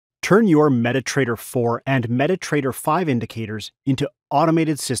Turn your MetaTrader 4 and MetaTrader 5 indicators into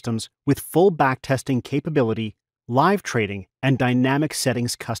automated systems with full backtesting capability, live trading, and dynamic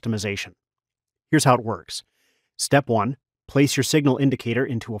settings customization. Here's how it works. Step 1, place your signal indicator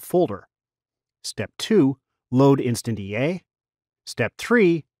into a folder. Step 2, load InstantEA. Step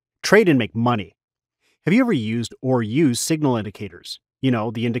 3, trade and make money. Have you ever used or use signal indicators? You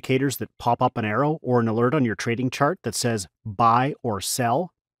know, the indicators that pop up an arrow or an alert on your trading chart that says buy or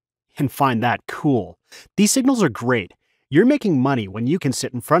sell? And find that cool. These signals are great. You're making money when you can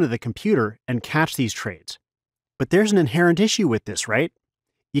sit in front of the computer and catch these trades. But there's an inherent issue with this, right?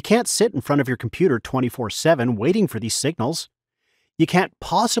 You can't sit in front of your computer 24/7 waiting for these signals. You can't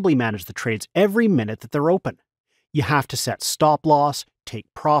possibly manage the trades every minute that they're open. You have to set stop loss, take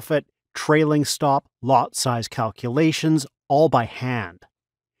profit, trailing stop, lot size calculations, all by hand.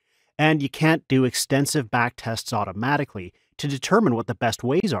 And you can't do extensive back tests automatically to determine what the best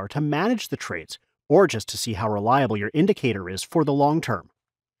ways are to manage the trades, or just to see how reliable your indicator is for the long term.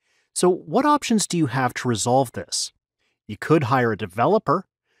 So what options do you have to resolve this? You could hire a developer.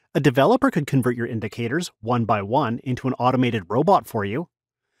 A developer could convert your indicators one by one into an automated robot for you.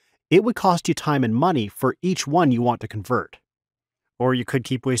 It would cost you time and money for each one you want to convert. Or you could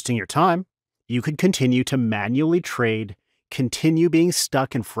keep wasting your time. You could continue to manually trade, continue being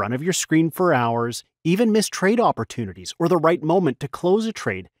stuck in front of your screen for hours, even miss trade opportunities or the right moment to close a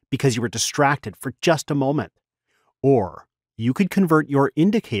trade because you were distracted for just a moment. Or you could convert your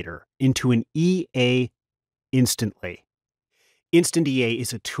indicator into an EA instantly. InstantEA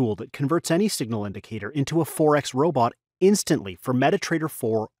is a tool that converts any signal indicator into a Forex robot instantly for MetaTrader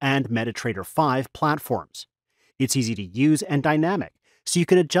 4 and MetaTrader 5 platforms. It's easy to use and dynamic, so you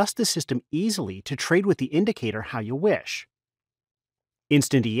can adjust the system easily to trade with the indicator how you wish.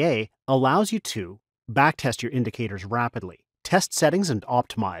 InstantEA allows you to backtest your indicators rapidly, test settings and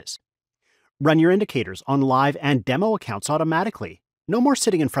optimize. Run your indicators on live and demo accounts automatically. No more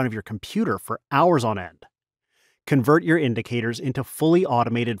sitting in front of your computer for hours on end. Convert your indicators into fully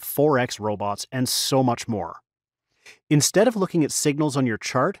automated Forex robots and so much more. Instead of looking at signals on your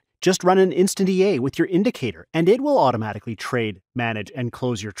chart, just run an InstantEA with your indicator and it will automatically trade, manage, and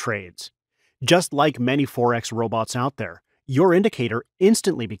close your trades. Just like many Forex robots out there, your indicator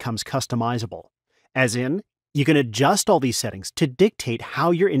instantly becomes customizable. As in, you can adjust all these settings to dictate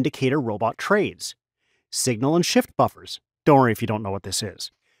how your indicator robot trades. Signal and shift buffers. Don't worry if you don't know what this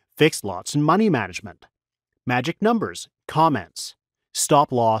is. Fixed lots and money management. Magic numbers, comments.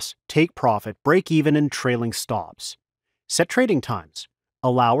 Stop loss, take profit, break even, and trailing stops. Set trading times.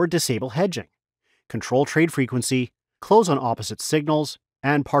 Allow or disable hedging. Control trade frequency, close on opposite signals,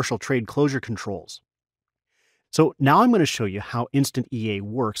 and partial trade closure controls. So now I'm going to show you how InstantEA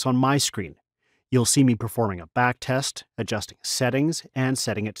works on my screen. You'll see me performing a back test, adjusting settings, and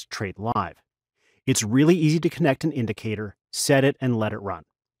setting it to trade live. It's really easy to connect an indicator, set it, and let it run.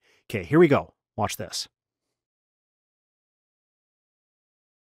 Okay, here we go. Watch this.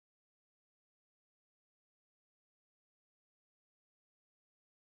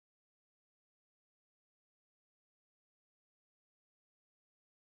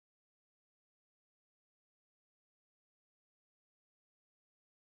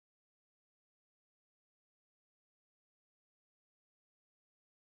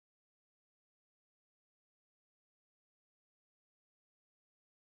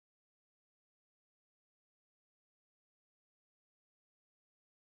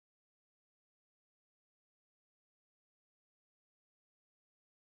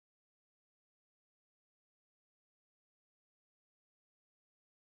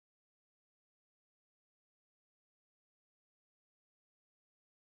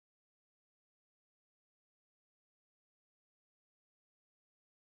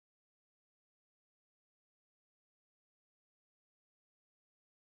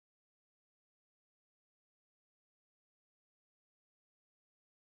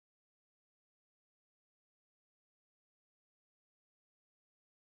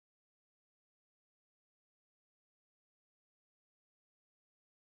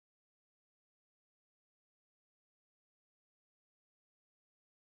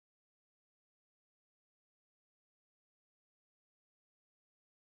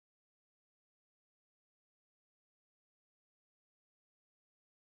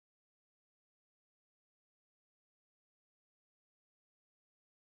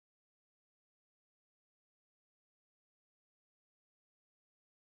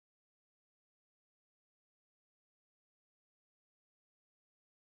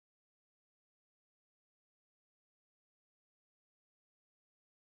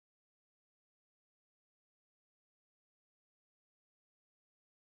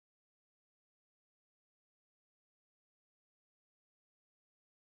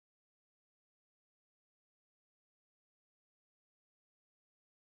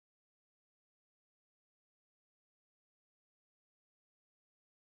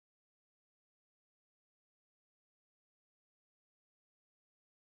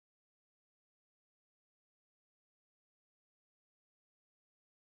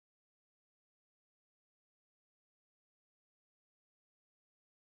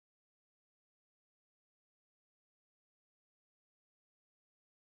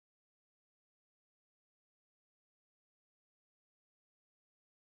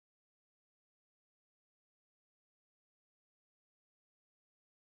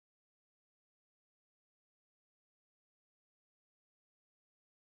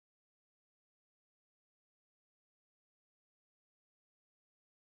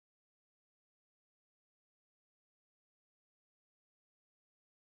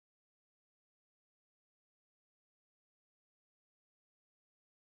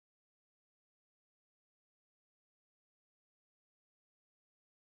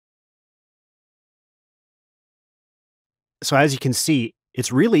 So as you can see,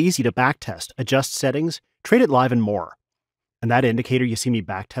 it's really easy to backtest, adjust settings, trade it live, and more. And that indicator you see me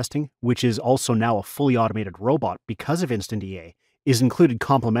backtesting, which is also now a fully automated robot because of InstantEA, is included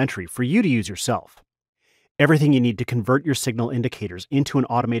complimentary for you to use yourself. Everything you need to convert your signal indicators into an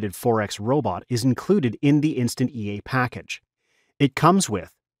automated Forex robot is included in the InstantEA package. It comes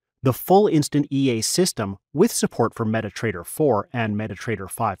with the full InstantEA system with support for MetaTrader 4 and MetaTrader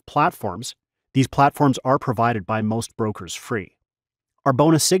 5 platforms. These platforms are provided by most brokers free. Our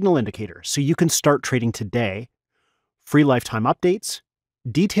bonus signal indicator, so you can start trading today, free lifetime updates,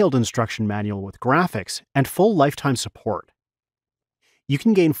 detailed instruction manual with graphics, and full lifetime support. You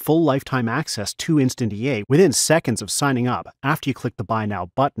can gain full lifetime access to InstantEA within seconds of signing up after you click the Buy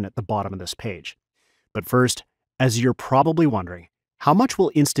Now button at the bottom of this page. But first, as you're probably wondering, how much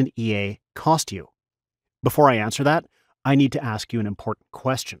will InstantEA cost you? Before I answer that, I need to ask you an important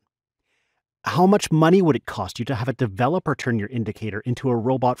question. How much money would it cost you to have a developer turn your indicator into a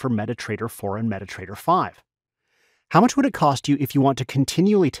robot for MetaTrader 4 and MetaTrader 5? How much would it cost you if you want to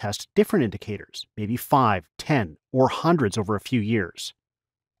continually test different indicators, maybe 5, 10, or hundreds over a few years?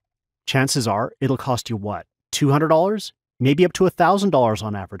 Chances are it'll cost you what, $200? Maybe up to $1,000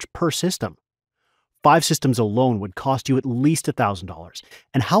 on average per system. 5 systems alone would cost you at least $1,000.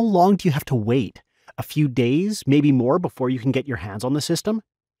 And how long do you have to wait? A few days, maybe more, before you can get your hands on the system?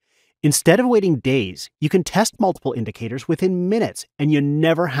 Instead of waiting days, you can test multiple indicators within minutes, and you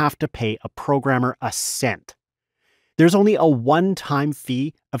never have to pay a programmer a cent. There's only a one-time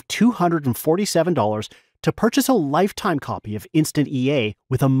fee of $247 to purchase a lifetime copy of InstantEA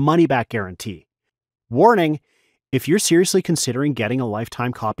with a money-back guarantee. Warning, if you're seriously considering getting a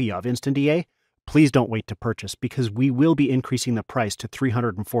lifetime copy of InstantEA, please don't wait to purchase because we will be increasing the price to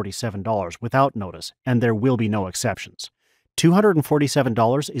 $347 without notice, and there will be no exceptions.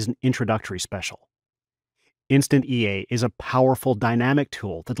 $247 is an introductory special. InstantEA is a powerful dynamic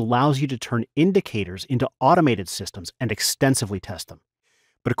tool that allows you to turn indicators into automated systems and extensively test them.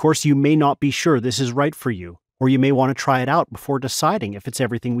 But of course, you may not be sure this is right for you, or you may want to try it out before deciding if it's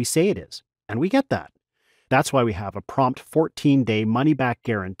everything we say it is. And we get that. That's why we have a prompt 14-day money-back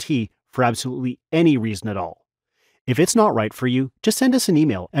guarantee for absolutely any reason at all. If it's not right for you, just send us an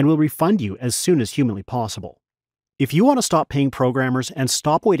email and we'll refund you as soon as humanly possible. If you want to stop paying programmers and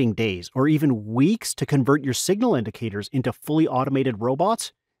stop waiting days or even weeks to convert your signal indicators into fully automated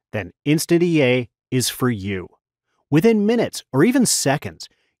robots, then InstantEA is for you. Within minutes or even seconds,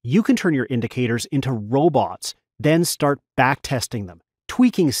 you can turn your indicators into robots, then start backtesting them,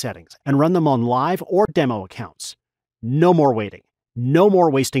 tweaking settings, and run them on live or demo accounts. No more waiting. No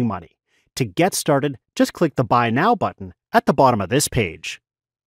more wasting money. To get started, just click the Buy Now button at the bottom of this page.